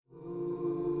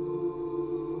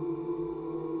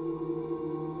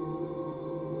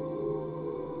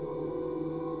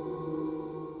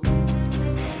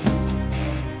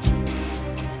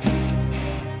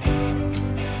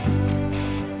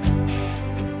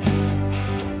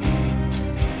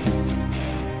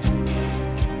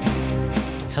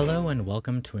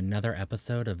welcome to another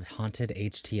episode of Haunted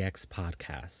HTX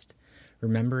Podcast.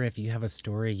 Remember, if you have a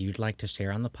story you'd like to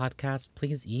share on the podcast,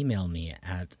 please email me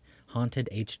at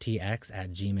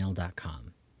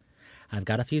hauntedhtx@gmail.com. I've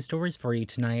got a few stories for you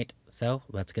tonight, so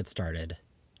let's get started.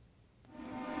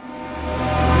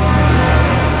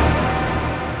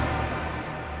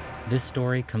 This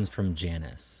story comes from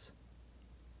Janice.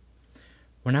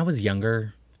 When I was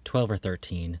younger, 12 or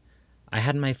 13, I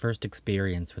had my first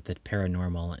experience with the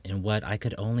paranormal in what I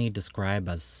could only describe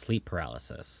as sleep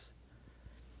paralysis.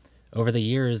 Over the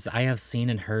years, I have seen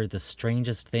and heard the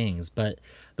strangest things, but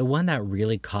the one that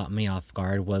really caught me off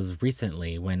guard was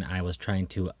recently when I was trying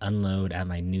to unload at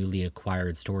my newly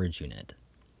acquired storage unit.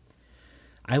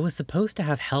 I was supposed to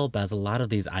have help as a lot of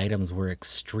these items were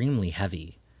extremely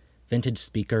heavy. Vintage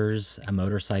speakers, a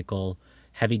motorcycle,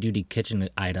 heavy-duty kitchen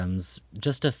items,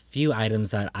 just a few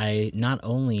items that I not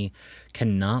only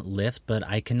cannot lift, but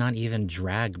I cannot even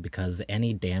drag because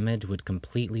any damage would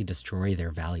completely destroy their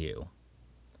value.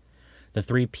 The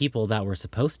 3 people that were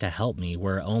supposed to help me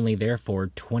were only there for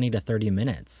 20 to 30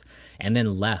 minutes, and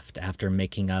then left after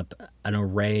making up an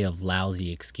array of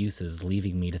lousy excuses,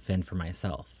 leaving me to fend for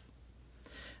myself.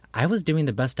 I was doing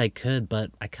the best I could,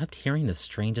 but I kept hearing the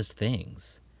strangest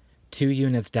things. 2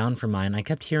 units down from mine, I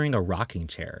kept hearing a rocking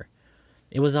chair.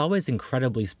 It was always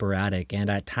incredibly sporadic, and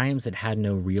at times it had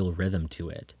no real rhythm to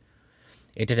it.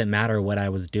 It didn't matter what I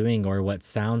was doing or what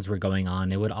sounds were going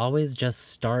on, it would always just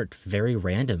start very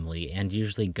randomly and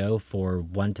usually go for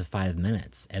 1 to 5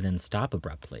 minutes and then stop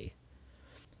abruptly.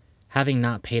 Having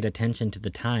not paid attention to the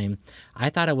time, I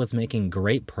thought I was making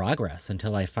great progress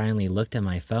until I finally looked at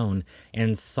my phone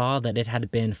and saw that it had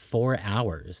been 4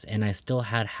 hours and I still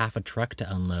had half a truck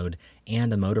to unload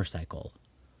and a motorcycle.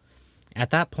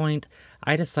 At that point,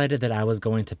 I decided that I was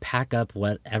going to pack up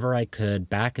whatever I could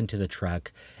back into the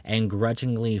truck and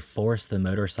grudgingly force the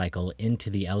motorcycle into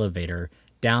the elevator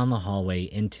down the hallway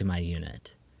into my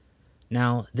unit.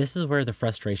 Now, this is where the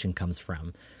frustration comes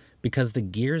from, because the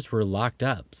gears were locked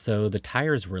up, so the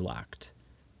tires were locked.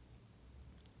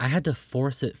 I had to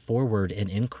force it forward in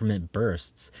increment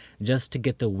bursts just to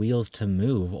get the wheels to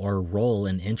move or roll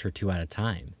an inch or 2 at a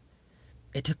time.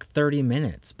 It took 30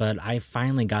 minutes, but I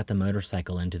finally got the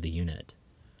motorcycle into the unit.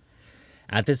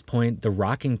 At this point, the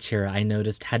rocking chair I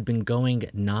noticed had been going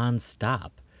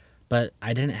non-stop, but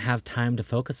I didn't have time to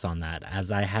focus on that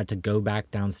as I had to go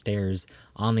back downstairs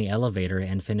on the elevator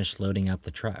and finish loading up the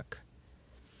truck.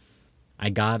 I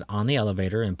got on the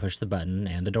elevator and pushed the button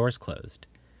and the doors closed.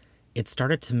 It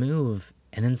started to move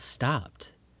and then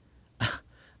stopped.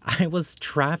 I was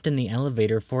trapped in the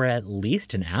elevator for at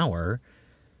least an hour,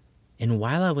 and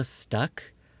while I was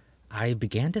stuck, I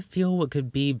began to feel what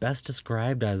could be best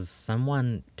described as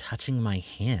someone touching my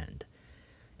hand,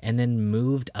 and then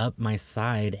moved up my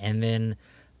side, and then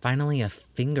finally a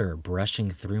finger brushing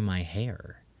through my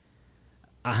hair.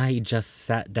 I just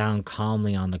sat down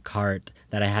calmly on the cart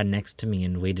that I had next to me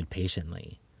and waited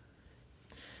patiently.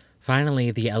 Finally,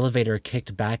 the elevator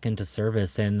kicked back into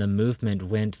service and the movement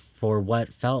went for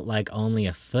what felt like only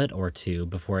a foot or 2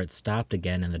 before it stopped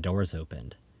again and the doors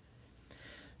opened.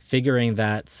 Figuring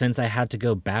that since I had to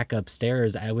go back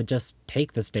upstairs, I would just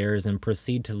take the stairs and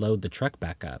proceed to load the truck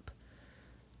back up.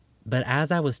 But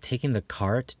as I was taking the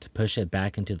cart to push it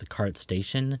back into the cart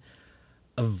station,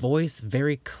 a voice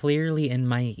very clearly in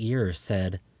my ear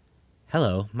said,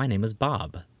 "Hello, my name is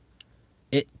Bob."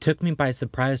 It took me by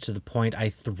surprise to the point I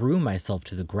threw myself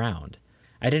to the ground.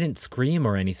 I didn't scream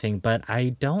or anything, but I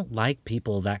don't like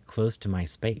people that close to my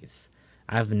space.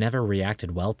 I've never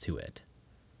reacted well to it.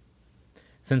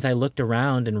 Since I looked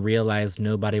around and realized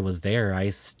nobody was there, I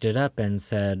stood up and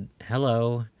said,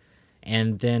 "Hello,"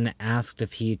 and then asked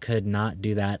if he could not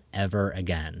do that ever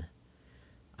again.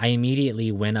 I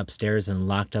immediately went upstairs and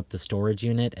locked up the storage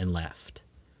unit and left.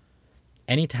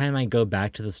 Anytime I go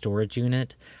back to the storage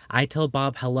unit, I tell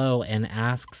Bob hello and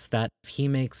asks that he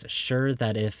makes sure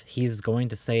that if he's going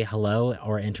to say hello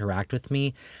or interact with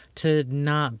me, to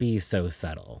not be so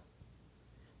subtle.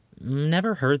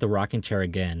 Never heard the rocking chair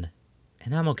again,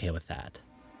 and I'm okay with that.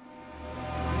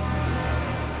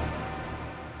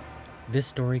 This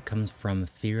story comes from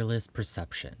Fearless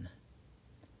Perception.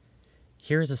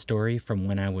 Here's a story from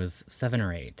when I was 7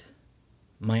 or 8.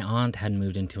 My aunt had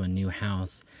moved into a new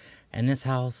house, and this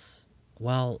house,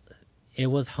 well, it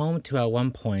was home to at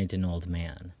one point an old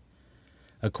man.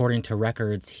 According to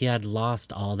records, he had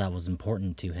lost all that was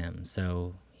important to him,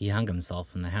 so he hung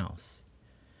himself in the house.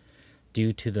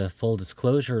 Due to the full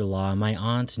disclosure law, my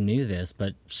aunt knew this,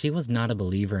 but she was not a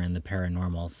believer in the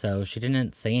paranormal, so she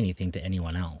didn't say anything to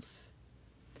anyone else.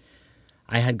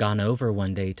 I had gone over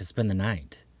one day to spend the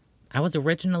night. I was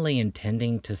originally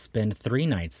intending to spend 3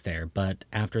 nights there, but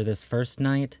after this first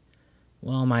night,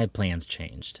 well, my plans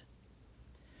changed.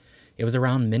 It was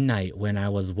around midnight when I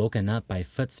was woken up by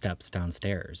footsteps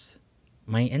downstairs.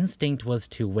 My instinct was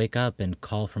to wake up and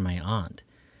call for my aunt,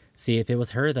 see if it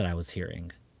was her that I was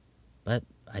hearing, but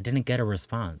I didn't get a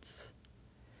response.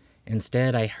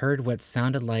 Instead, I heard what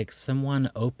sounded like someone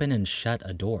open and shut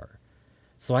a door,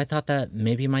 so I thought that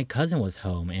maybe my cousin was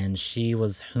home and she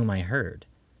was whom I heard.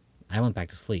 I went back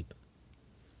to sleep.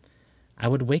 I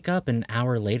would wake up an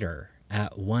hour later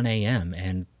at 1 a.m.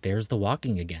 and there's the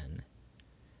walking again.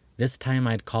 This time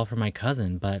I'd call for my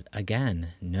cousin, but again,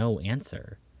 no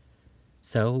answer.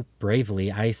 So,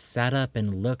 bravely, I sat up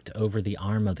and looked over the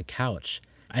arm of the couch.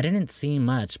 I didn't see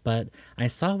much, but I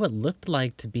saw what looked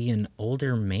like to be an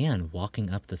older man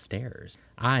walking up the stairs.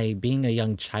 I, being a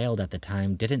young child at the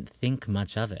time, didn't think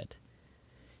much of it.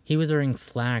 He was wearing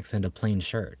slacks and a plain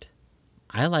shirt.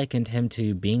 I likened him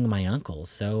to being my uncle,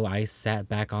 so I sat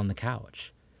back on the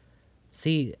couch.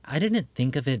 See, I didn't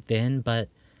think of it then, but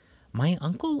my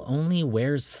uncle only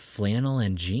wears flannel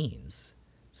and jeans,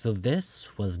 so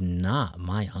this was not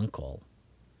my uncle.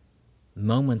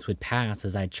 Moments would pass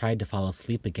as I tried to fall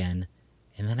asleep again,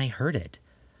 and then I heard it.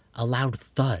 A loud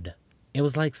thud. It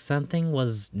was like something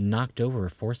was knocked over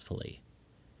forcefully.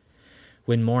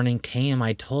 When morning came,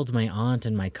 I told my aunt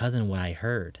and my cousin what I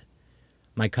heard.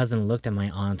 My cousin looked at my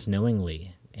aunt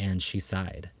knowingly, and she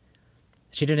sighed.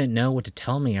 She didn't know what to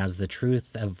tell me as the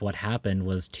truth of what happened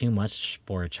was too much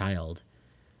for a child.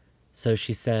 So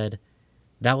she said,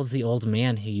 "That was the old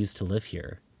man who used to live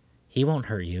here. He won't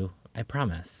hurt you, I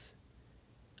promise."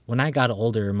 When I got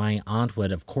older, my aunt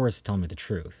would of course tell me the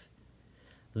truth.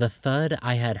 The thud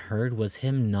I had heard was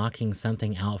him knocking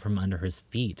something out from under his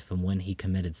feet from when he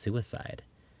committed suicide.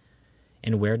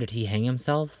 And where did he hang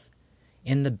himself?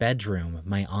 In the bedroom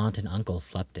my aunt and uncle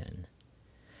slept in.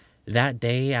 That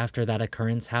day after that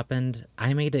occurrence happened,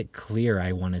 I made it clear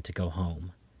I wanted to go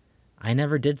home. I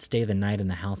never did stay the night in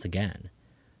the house again.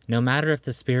 No matter if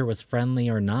the spirit was friendly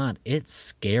or not, it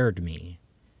scared me.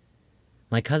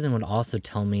 My cousin would also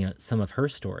tell me some of her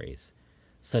stories,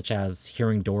 such as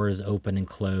hearing doors open and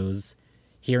close,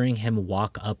 hearing him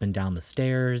walk up and down the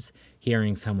stairs,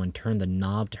 hearing someone turn the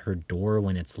knob to her door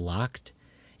when it's locked,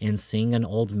 and seeing an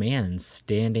old man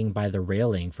standing by the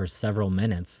railing for several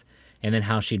minutes, and then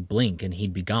how she'd blink and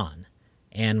he'd be gone.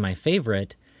 And my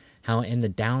favorite, how in the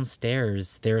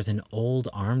downstairs there's an old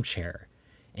armchair,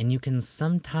 and you can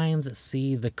sometimes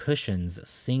see the cushions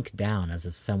sink down as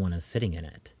if someone is sitting in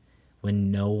it, when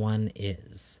no one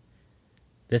is.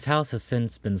 This house has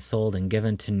since been sold and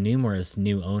given to numerous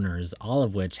new owners, all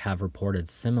of which have reported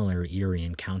similar eerie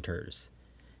encounters.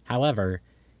 However,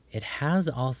 it has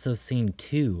also seen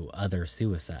 2 other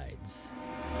suicides.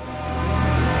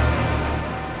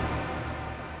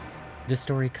 This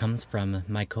story comes from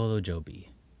Maikolo Jobi.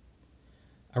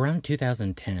 Around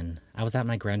 2010, I was at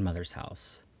my grandmother's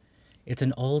house. It's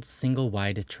an old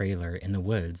single-wide trailer in the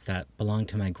woods that belonged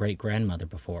to my great-grandmother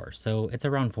before, so it's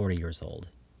around 40 years old.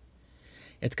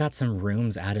 It's got some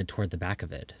rooms added toward the back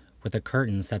of it, with a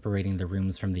curtain separating the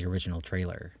rooms from the original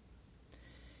trailer.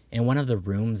 In one of the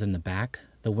rooms in the back,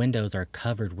 the windows are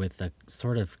covered with a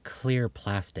sort of clear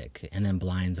plastic and then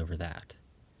blinds over that.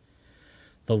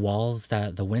 The walls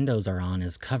that the windows are on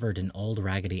is covered in old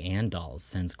Raggedy Ann dolls,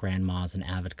 since Grandma's an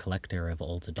avid collector of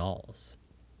old dolls.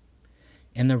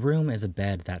 In the room is a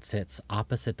bed that sits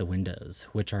opposite the windows,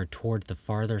 which are toward the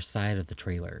farther side of the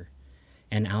trailer,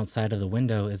 and outside of the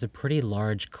window is a pretty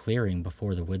large clearing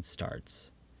before the wood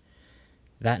starts.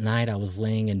 That night I was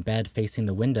laying in bed facing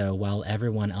the window while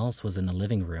everyone else was in the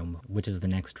living room, which is the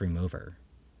next room over.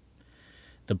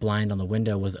 The blind on the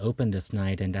window was open this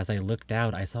night, and as I looked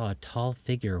out, I saw a tall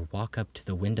figure walk up to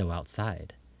the window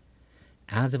outside.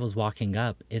 As it was walking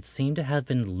up, it seemed to have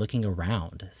been looking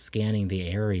around, scanning the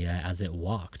area as it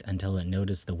walked until it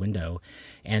noticed the window,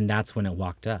 and that's when it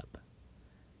walked up.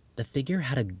 The figure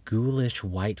had a ghoulish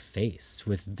white face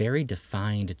with very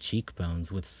defined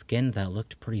cheekbones with skin that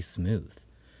looked pretty smooth,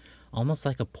 almost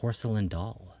like a porcelain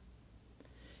doll.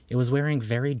 It was wearing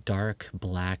very dark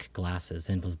black glasses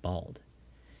and was bald.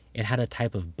 It had a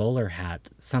type of bowler hat,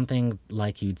 something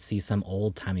like you'd see some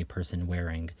old-timey person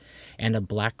wearing, and a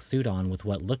black suit on with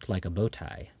what looked like a bow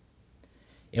tie.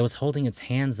 It was holding its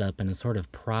hands up in a sort of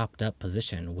propped-up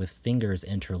position with fingers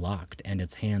interlocked and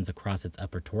its hands across its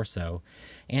upper torso,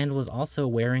 and was also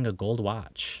wearing a gold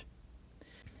watch.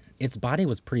 Its body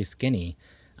was pretty skinny,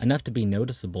 enough to be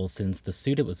noticeable since the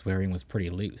suit it was wearing was pretty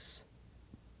loose.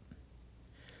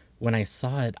 When I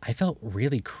saw it, I felt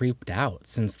really creeped out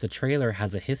since the trailer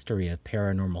has a history of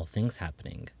paranormal things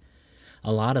happening.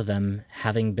 a lot of them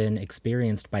having been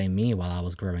experienced by me while I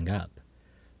was growing up.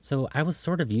 So I was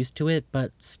sort of used to it,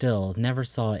 but still never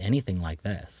saw anything like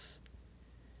this.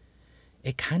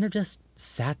 It kind of just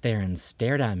sat there and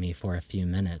stared at me for a few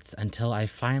minutes until I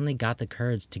finally got the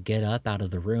courage to get up out of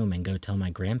the room and go tell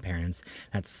my grandparents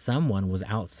that someone was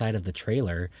outside of the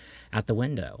trailer at the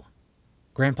window.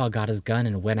 Grandpa got his gun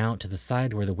and went out to the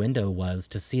side where the window was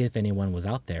to see if anyone was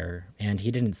out there, and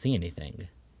he didn't see anything.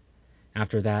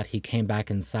 After that, he came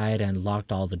back inside and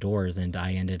locked all the doors, and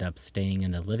I ended up staying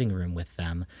in the living room with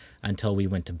them until we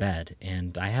went to bed,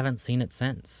 and I haven't seen it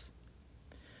since.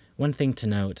 One thing to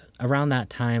note, around that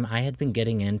time, I had been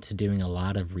getting into doing a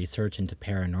lot of research into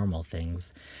paranormal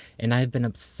things, and I've been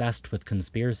obsessed with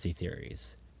conspiracy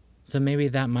theories. So maybe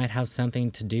that might have something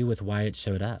to do with why it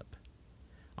showed up.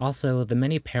 Also, the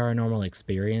many paranormal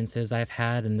experiences I've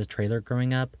had in the trailer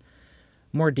growing up,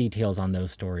 more details on those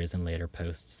stories in later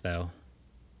posts, though.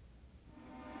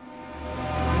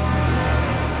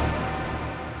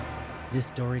 This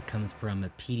story comes from a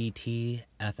PDT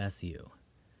FSU.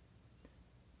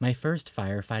 My first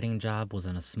firefighting job was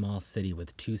in a small city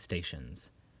with 2 stations.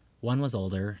 One was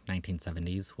older,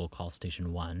 1970s, we'll call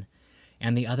Station 1,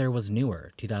 and the other was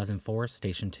newer, 2004,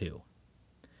 Station 2.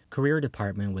 Career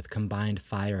department with combined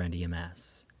fire and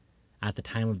EMS. At the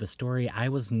time of the story, I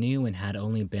was new and had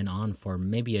only been on for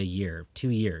maybe a year, 2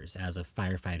 years as a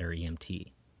firefighter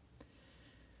EMT.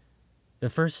 The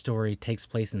first story takes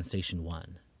place in Station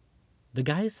 1. The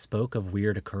guys spoke of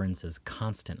weird occurrences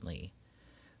constantly.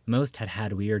 Most had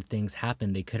had weird things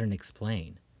happen they couldn't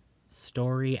explain.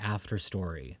 Story after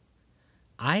story.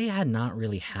 I had not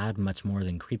really had much more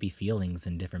than creepy feelings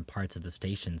in different parts of the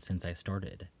station since I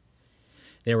started.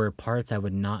 There were parts I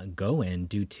would not go in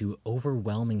due to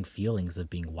overwhelming feelings of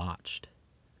being watched.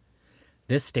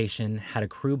 This station had a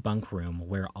crew bunk room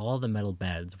where all the metal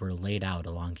beds were laid out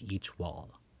along each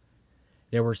wall.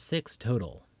 There were 6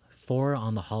 total, 4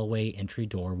 on the hallway entry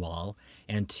door wall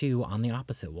and 2 on the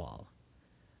opposite wall.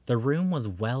 The room was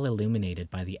well illuminated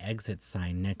by the exit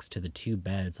sign next to the 2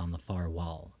 beds on the far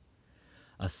wall.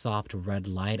 A soft red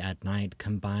light at night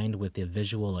combined with the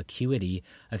visual acuity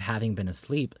of having been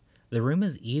asleep, the room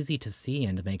is easy to see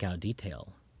and make out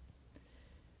detail.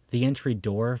 The entry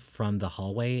door from the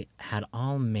hallway had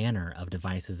all manner of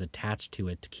devices attached to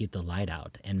it to keep the light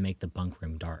out and make the bunk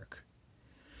room dark.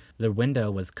 The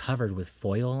window was covered with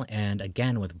foil and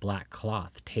again with black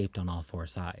cloth taped on all 4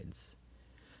 sides.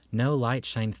 No light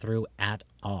shined through at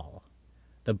all.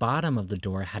 The bottom of the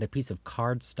door had a piece of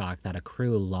cardstock that a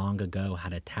crew long ago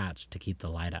had attached to keep the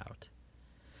light out.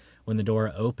 When the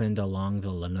door opened along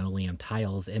the linoleum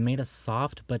tiles, it made a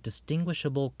soft but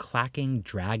distinguishable clacking,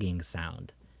 dragging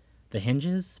sound. The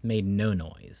hinges made no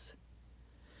noise.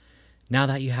 Now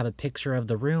that you have a picture of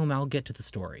the room, I'll get to the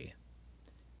story.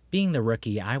 Being the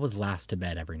rookie, I was last to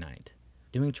bed every night,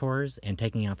 doing chores and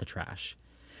taking out the trash.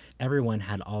 Everyone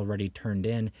had already turned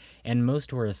in, and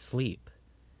most were asleep.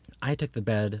 I took the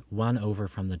bed one over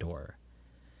from the door.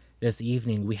 This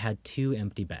evening, we had 2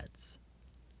 empty beds.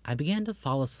 I began to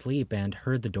fall asleep and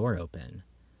heard the door open.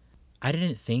 I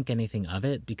didn't think anything of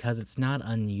it because it's not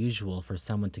unusual for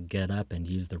someone to get up and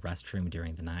use the restroom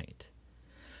during the night.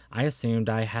 I assumed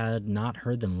I had not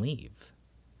heard them leave.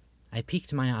 I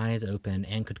peeked my eyes open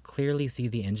and could clearly see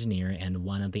the engineer and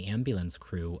one of the ambulance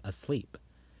crew asleep.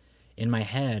 In my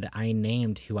head, I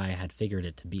named who I had figured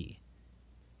it to be.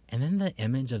 And then the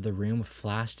image of the room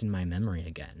flashed in my memory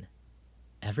again.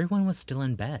 Everyone was still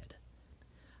in bed.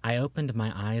 I opened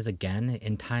my eyes again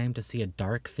in time to see a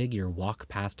dark figure walk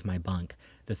past my bunk,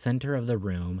 the center of the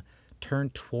room,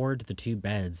 turn toward the 2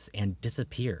 beds, and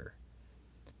disappear.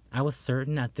 I was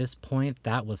certain at this point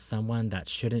that was someone that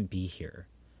shouldn't be here.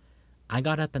 I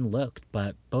got up and looked,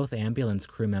 but both ambulance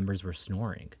crew members were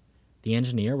snoring. The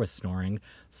engineer was snoring.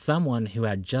 Someone who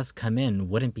had just come in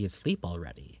wouldn't be asleep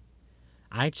already.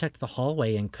 I checked the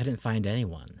hallway and couldn't find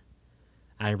anyone.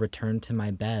 I returned to my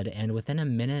bed, and within a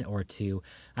minute or 2,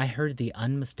 I heard the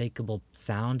unmistakable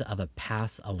sound of a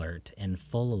pass alert in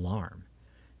full alarm.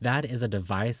 That is a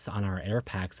device on our air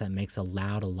packs that makes a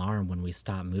loud alarm when we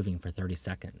stop moving for 30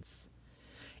 seconds.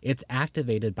 It's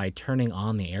activated by turning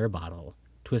on the air bottle,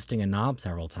 twisting a knob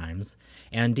several times,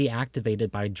 and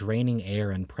deactivated by draining air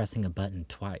and pressing a button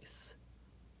twice.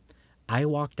 I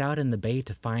walked out in the bay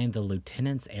to find the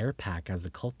lieutenant's air pack as the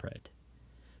culprit.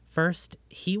 First,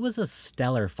 he was a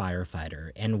stellar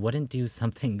firefighter and wouldn't do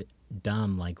something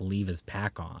dumb like leave his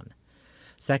pack on.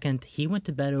 Second, he went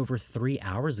to bed over 3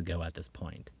 hours ago at this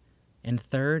point. And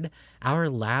third, our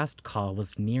last call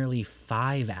was nearly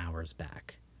 5 hours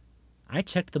back. I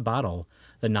checked the bottle.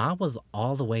 The knob was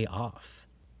all the way off.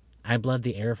 I bled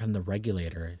the air from the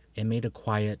regulator. It made a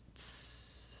quiet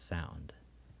tss sound.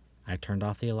 I turned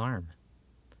off the alarm.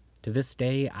 To this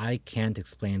day, I can't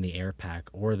explain the air pack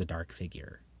or the dark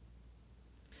figure.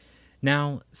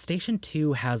 Now, Station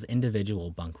 2 has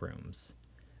individual bunk rooms.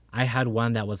 I had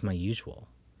one that was my usual.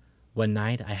 One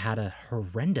night, I had a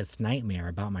horrendous nightmare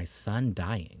about my son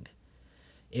dying.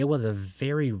 It was a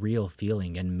very real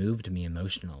feeling and moved me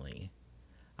emotionally.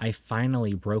 I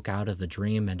finally broke out of the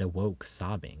dream and awoke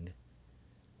sobbing.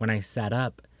 When I sat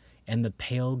up, in the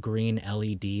pale green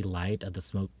LED light of the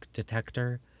smoke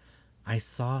detector, I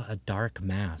saw a dark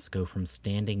mass go from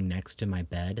standing next to my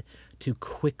bed to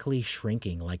quickly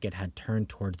shrinking like it had turned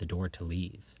toward the door to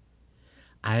leave.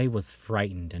 I was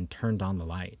frightened and turned on the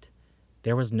light.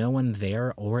 There was no one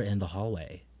there or in the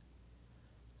hallway.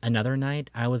 Another night,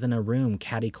 I was in a room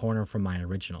catty-corner from my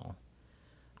original.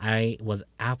 I was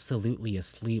absolutely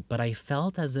asleep, but I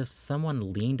felt as if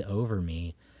someone leaned over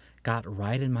me, got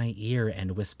right in my ear,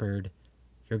 and whispered,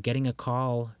 "You're getting a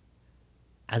call."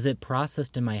 As it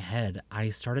processed in my head, I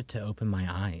started to open my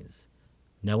eyes.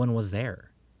 No one was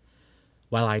there.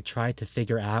 While I tried to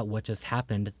figure out what just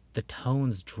happened, the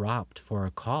tones dropped for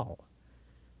a call.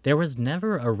 There was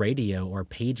never a radio or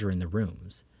pager in the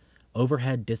rooms.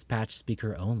 Overhead dispatch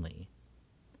speaker only.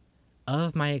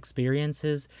 Of my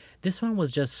experiences, this one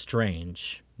was just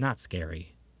strange, not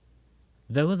scary.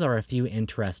 Those are a few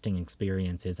interesting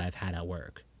experiences I've had at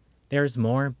work. There's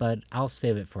more, but I'll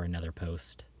save it for another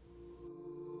post.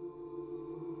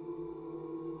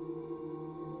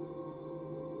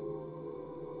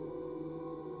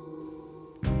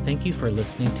 Thank you for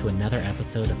listening to another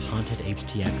episode of Haunted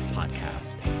HTX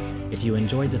Podcast. If you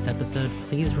enjoyed this episode,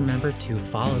 please remember to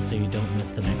follow so you don't miss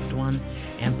the next one,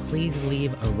 and please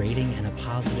leave a rating and a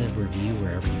positive review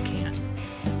wherever you can.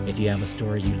 If you have a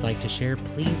story you'd like to share,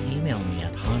 please email me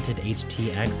at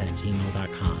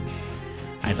hauntedhtx@gmail.com.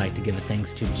 I'd like to give a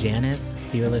thanks to Janice,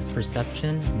 Fearless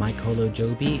Perception, Mike Holo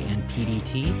Joby, and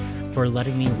PDT for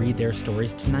letting me read their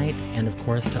stories tonight, and of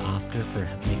course to Oscar for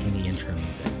making the intro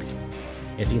music.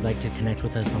 If you'd like to connect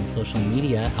with us on social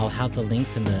media, I'll have the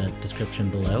links in the description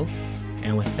below.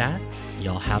 And with that,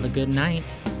 y'all have a good night.